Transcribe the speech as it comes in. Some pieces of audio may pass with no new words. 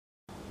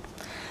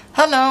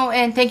Hello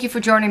and thank you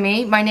for joining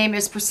me. My name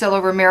is Priscilla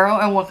Romero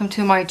and welcome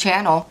to my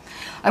channel.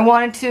 I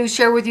wanted to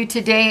share with you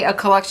today a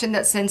collection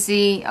that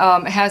Scentsy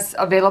has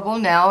available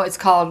now. It's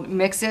called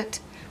Mix It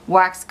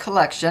Wax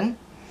Collection,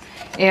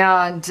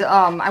 and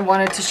I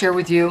wanted to share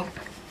with you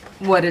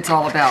what it's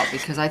all about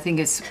because I think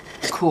it's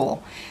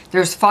cool.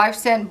 There's 5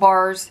 scent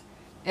bars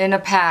in a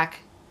pack,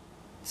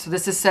 so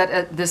this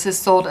is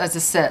sold as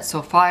a set,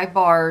 so 5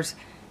 bars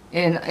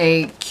in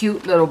a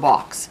cute little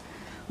box,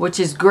 which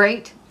is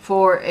great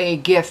for a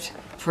gift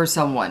for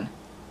someone.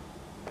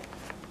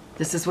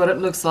 This is what it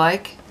looks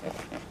like,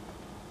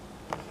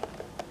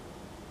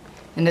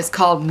 and it's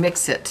called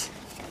Mix It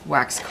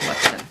Wax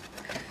Collection.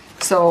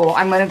 So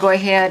I'm going to go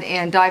ahead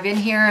and dive in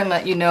here and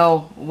let you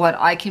know what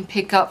I can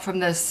pick up from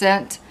the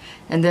scent,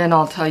 and then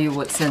I'll tell you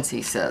what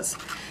Scentsy says.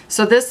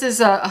 So this is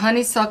a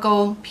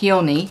Honeysuckle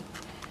Peony,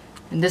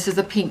 and this is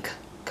a pink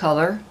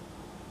color,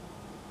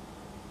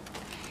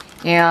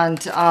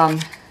 and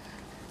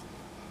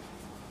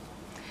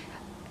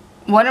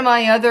one of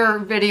my other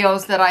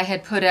videos that I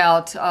had put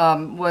out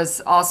was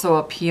also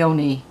a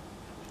peony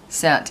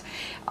scent.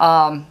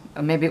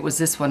 Maybe it was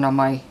this one on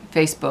my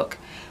Facebook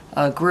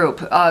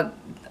group.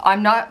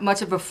 I'm not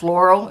much of a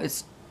floral.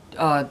 It's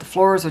the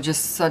florals are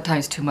just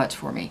sometimes too much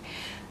for me.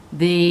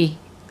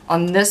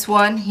 On this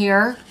one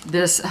here,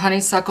 this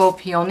Honeysuckle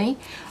Peony,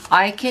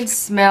 I can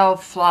smell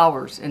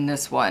flowers in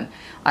this one.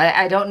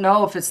 I don't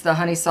know if it's the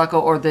honeysuckle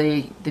or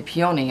the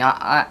peony.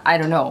 I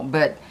don't know,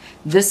 but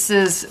this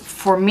is,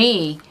 for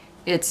me,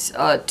 it's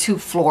too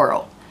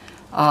floral.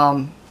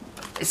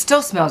 It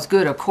still smells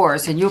good, of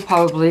course, and you'll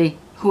probably,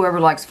 whoever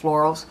likes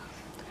florals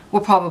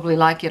will probably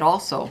like it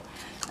also.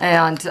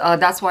 And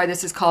that's why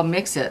this is called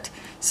Mix It.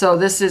 So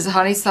this is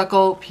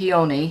Honeysuckle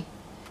Peony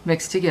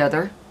mixed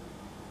together.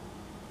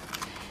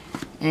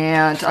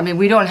 And I mean,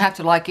 we don't have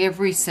to like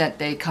every scent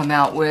they come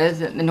out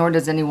with, nor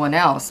does anyone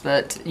else,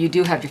 but you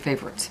do have your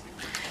favorites.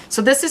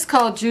 So this is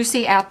called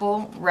Juicy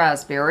Apple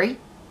Raspberry.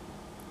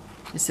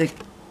 It's a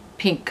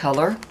pink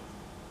color.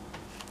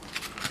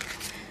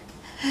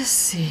 Let's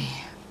see.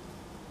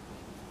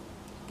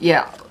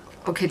 Yeah,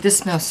 okay, this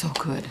smells so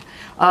good.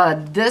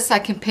 This I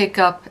can pick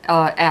up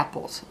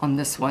apples on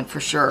this one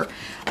for sure.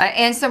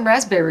 And some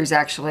raspberries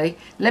actually.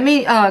 Let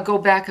me go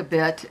back a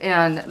bit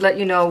and let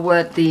you know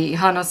what the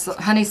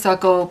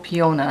Honeysuckle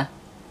Peony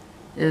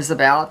is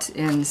about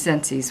in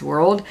Scentsy's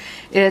world.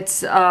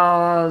 It's,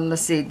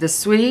 let's see, the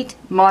sweet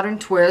modern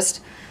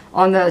twist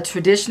on the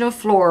traditional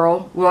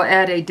floral will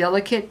add a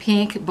delicate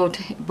pink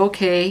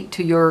bouquet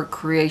to your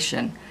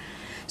creation.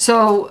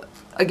 So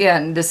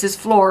again, this is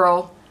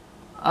floral.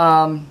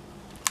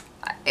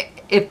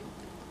 If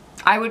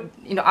I would,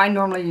 I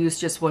normally use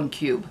just 1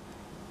 cube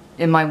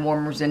in my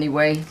warmers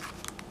anyway.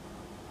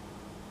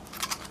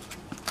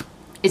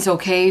 It's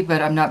okay,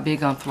 but I'm not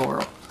big on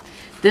floral.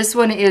 This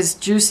one is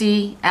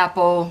Juicy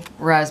Apple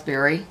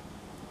Raspberry,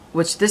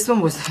 which this one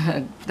was,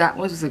 that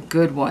was a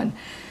good one.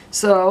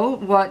 So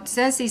what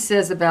Scentsy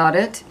says about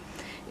it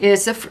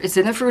is it's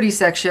in the fruity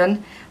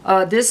section.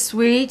 This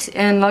sweet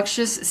and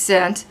luscious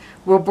scent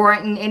will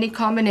brighten any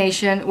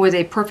combination with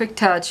a perfect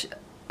touch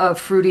of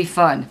fruity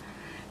fun.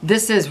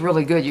 This is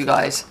really good, you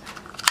guys.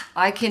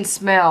 I can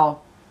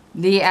smell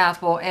the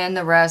apple and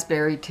the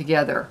raspberry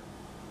together.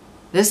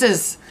 This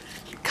is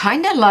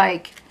kind of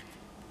like,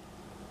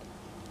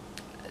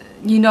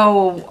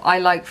 I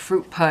like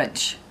fruit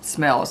punch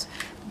smells,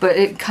 but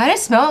it kind of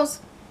smells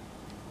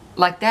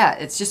like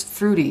that. It's just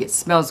fruity. It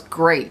smells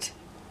great.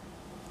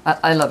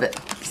 I love it.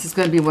 This is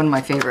going to be one of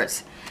my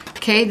favorites.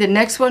 Okay, the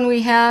next one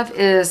we have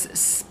is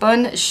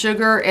Spun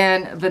Sugar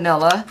and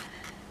Vanilla.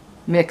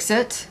 Mix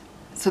It.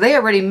 So they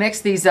already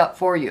mixed these up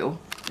for you.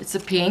 It's a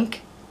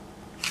pink.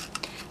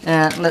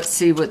 And let's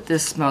see what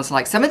this smells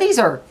like. Some of these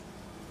are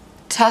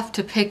tough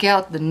to pick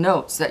out the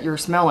notes that you're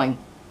smelling.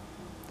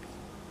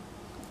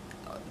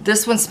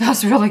 This one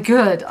smells really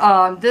good.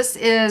 This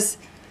is,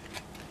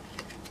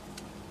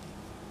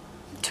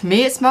 to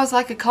me it smells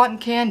like a cotton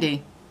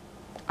candy.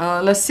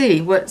 Let's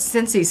see what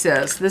Scentsy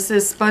says. This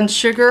is Spun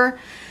Sugar.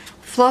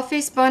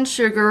 Fluffy spun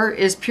sugar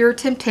is pure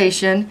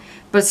temptation,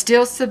 but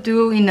still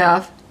subdue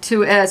enough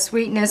to add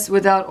sweetness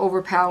without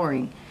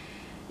overpowering.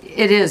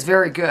 It is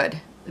very good.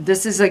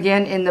 This is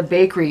again in the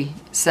bakery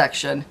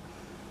section.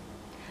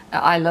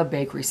 I love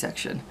bakery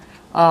section.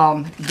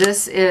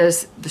 This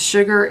is the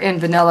sugar and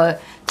vanilla.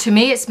 To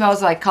me it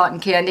smells like cotton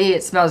candy.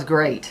 It smells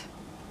great.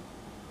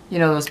 You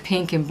know, those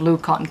pink and blue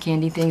cotton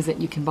candy things that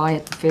you can buy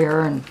at the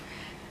fair and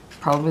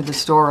probably the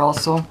store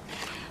also.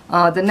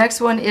 The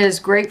next one is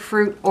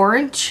Grapefruit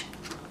Orange,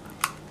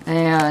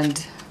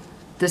 and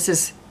this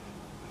is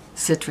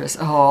citrus,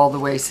 all the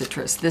way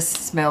citrus. This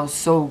smells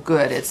so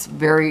good. It's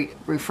very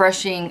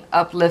refreshing,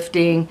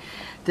 uplifting.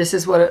 This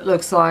is what it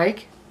looks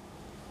like.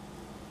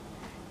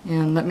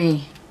 And let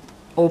me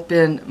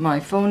open my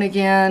phone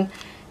again.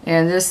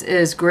 And this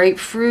is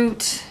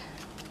Grapefruit.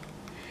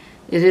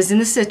 It is in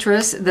the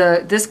citrus.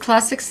 This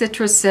classic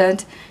citrus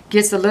scent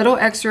gets a little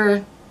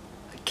extra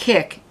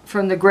kick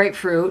from the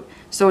grapefruit,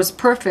 so it's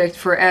perfect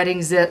for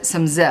adding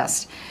some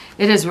zest.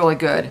 It is really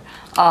good.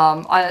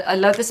 I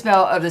love the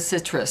smell of the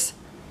citrus,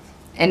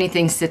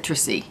 anything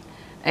citrusy.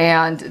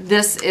 And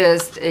this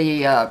is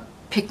a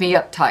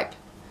pick-me-up type,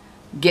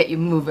 get you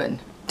moving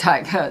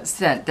type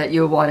scent that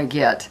you'll want to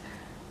get.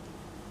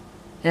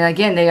 And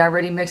again, they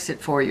already mixed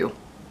it for you.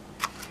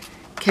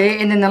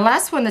 Okay, and then the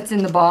last one that's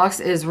in the box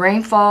is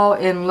Rainfall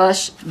in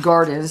Lush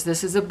Gardens.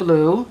 This is a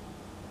blue.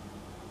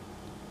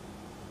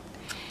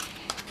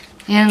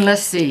 And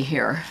let's see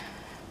here.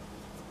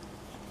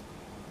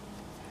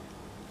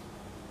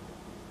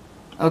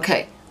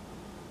 Okay.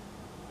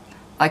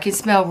 I can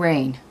smell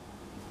rain.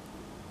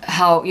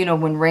 How, you know,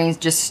 when rain's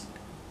just,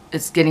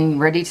 it's getting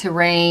ready to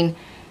rain,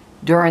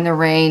 during the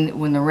rain,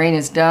 when the rain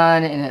is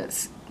done and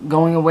it's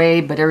going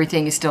away, but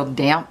everything is still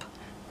damp.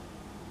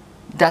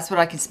 That's what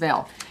I can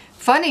smell.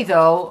 Funny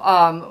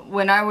though,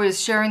 when I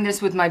was sharing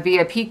this with my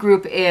VIP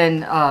group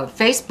in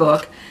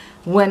Facebook,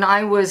 when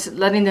I was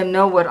letting them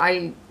know what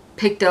I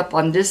picked up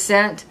on this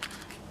scent,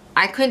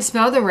 I couldn't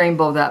smell the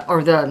rainbow that,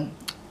 or the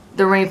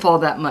rainfall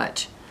that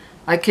much.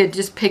 I could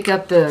just pick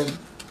up the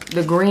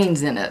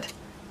greens in it,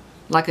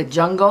 like a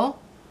jungle.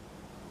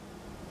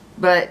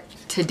 But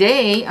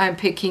today I'm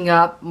picking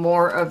up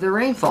more of the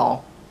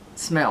rainfall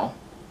smell.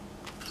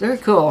 Very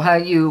cool how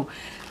you,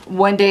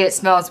 one day it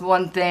smells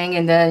one thing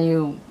and then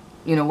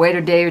you know, wait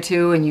a day or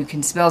two and you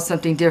can smell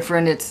something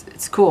different.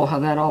 It's cool how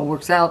that all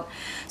works out.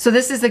 So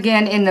this is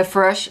again in the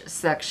fresh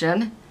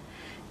section.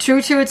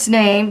 True to its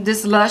name,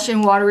 this lush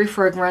and watery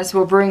fragrance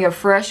will bring a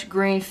fresh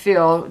green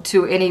feel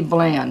to any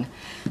blend.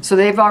 So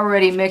they've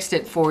already mixed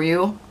it for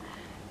you.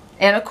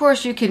 And of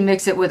course you can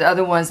mix it with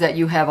other ones that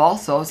you have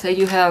also. Say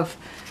you have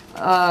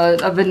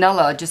a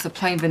vanilla, just a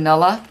plain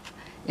vanilla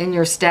in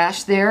your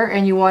stash there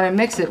and you want to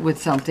mix it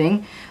with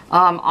something.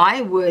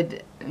 I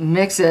would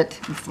mix it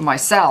for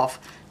myself,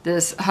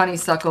 this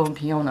Honeysuckle and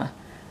Peony.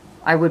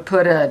 I would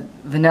put a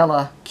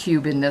vanilla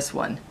cube in this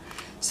one.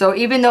 So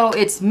even though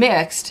it's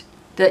mixed,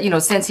 that, you know,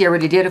 since he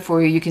already did it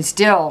for you, you can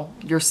still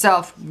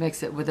yourself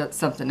mix it with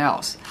something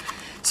else.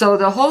 So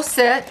the whole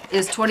set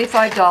is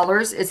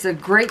 $25. It's a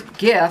great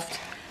gift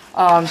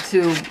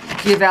to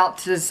give out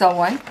to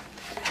someone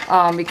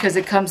because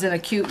it comes in a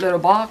cute little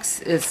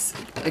box. It's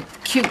a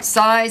cute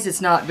size.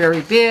 It's not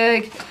very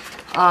big.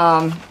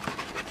 I'm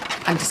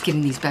just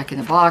getting these back in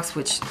the box,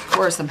 which of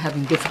course I'm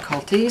having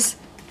difficulties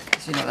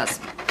because, you know,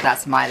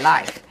 that's my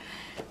life.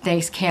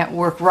 Things can't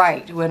work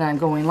right when I'm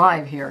going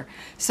live here.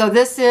 So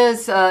this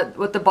is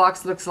what the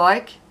box looks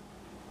like.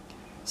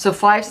 So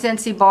 5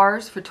 Scentsy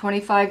bars for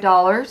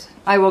 $25.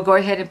 I will go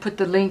ahead and put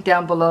the link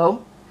down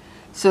below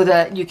so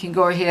that you can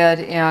go ahead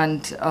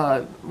and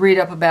read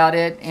up about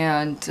it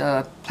and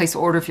place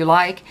an order if you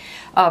like.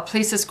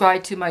 Please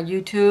subscribe to my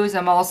YouTubes.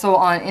 I'm also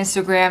on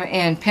Instagram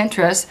and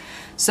Pinterest.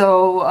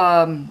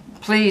 So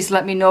please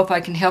let me know if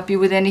I can help you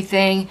with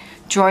anything.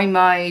 Join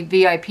my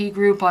VIP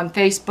group on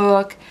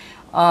Facebook.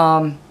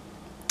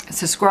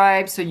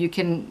 Subscribe so you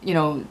can, you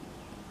know,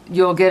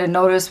 you'll get a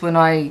notice when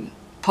I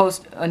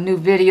post a new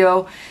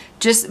video.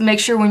 Just make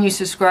sure when you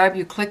subscribe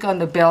you click on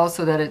the bell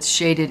so that it's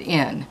shaded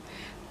in,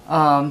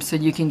 so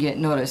you can get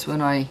notice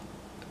when I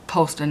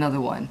post another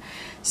one.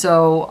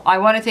 So I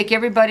want to thank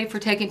everybody for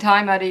taking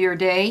time out of your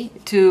day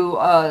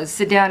to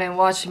sit down and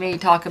watch me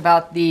talk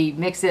about the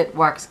Mix It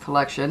Wax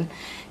collection.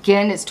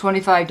 Again, it's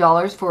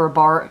 $25 for a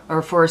bar,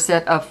 or for a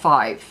set of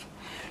 5.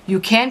 You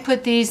can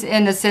put these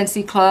in the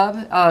Scentsy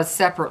Club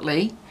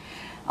separately.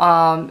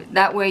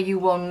 That way you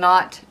will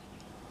not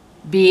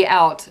be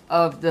out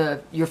of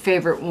your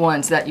favorite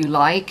ones that you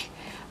like.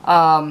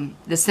 The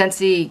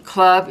Scentsy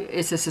Club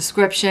is a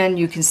subscription.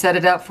 You can set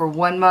it up for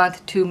 1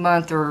 month, 2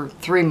 months, or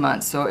 3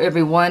 months. So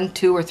every 1,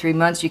 2, or 3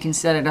 months you can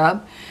set it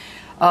up.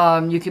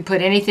 You can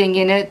put anything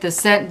in it. The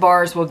scent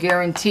bars will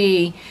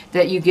guarantee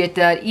that you get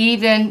that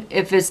even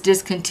if it's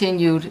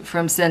discontinued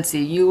from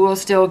Scentsy. You will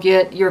still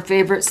get your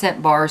favorite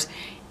scent bars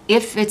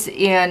if it's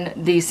in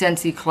the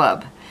Scentsy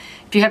Club.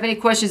 If you have any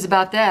questions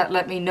about that,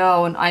 let me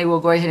know and I will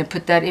go ahead and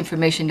put that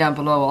information down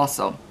below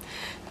also.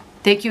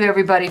 Thank you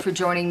everybody for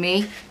joining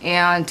me,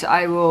 and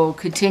I will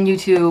continue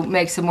to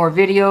make some more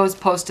videos,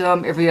 post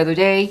them every other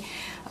day,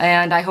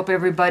 and I hope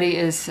everybody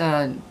is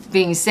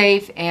being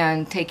safe,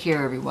 and take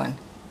care everyone.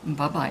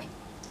 Bye-bye.